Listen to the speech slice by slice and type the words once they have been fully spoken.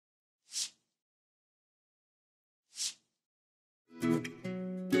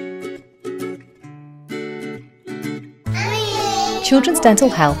Children's dental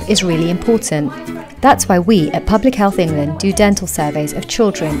health is really important. That's why we at Public Health England do dental surveys of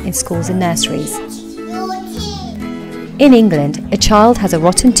children in schools and nurseries. In England, a child has a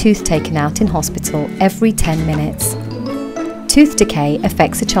rotten tooth taken out in hospital every 10 minutes. Tooth decay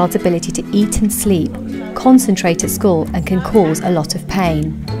affects a child's ability to eat and sleep, concentrate at school, and can cause a lot of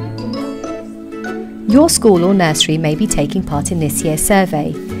pain. Your school or nursery may be taking part in this year's survey.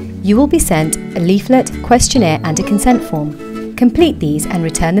 You will be sent a leaflet, questionnaire and a consent form. Complete these and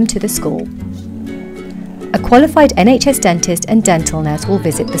return them to the school. A qualified NHS dentist and dental nurse will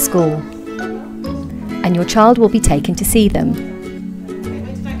visit the school, and your child will be taken to see them.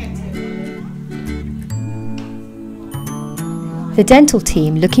 The dental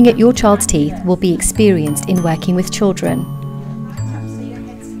team looking at your child's teeth will be experienced in working with children.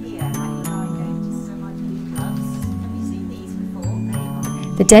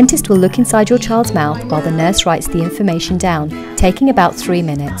 The dentist will look inside your child's mouth while the nurse writes the information down, taking about 3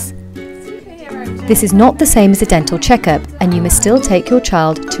 minutes. This is not the same as a dental checkup, and you must still take your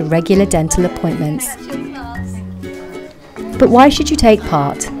child to regular dental appointments. But why should you take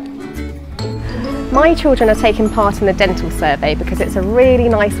part? My children are taking part in the dental survey because it's a really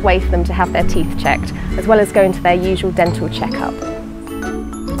nice way for them to have their teeth checked, as well as going to their usual dental checkup.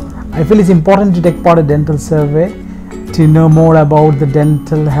 I feel it's important to take part in a dental survey to know more about the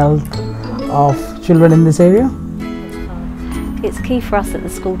dental health of children in this area. It's key for us that the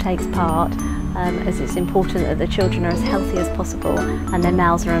school takes part, as it's important that the children are as healthy as possible, and their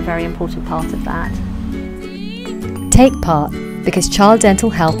mouths are a very important part of that. Take part because child dental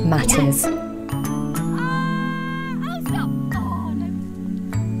health matters.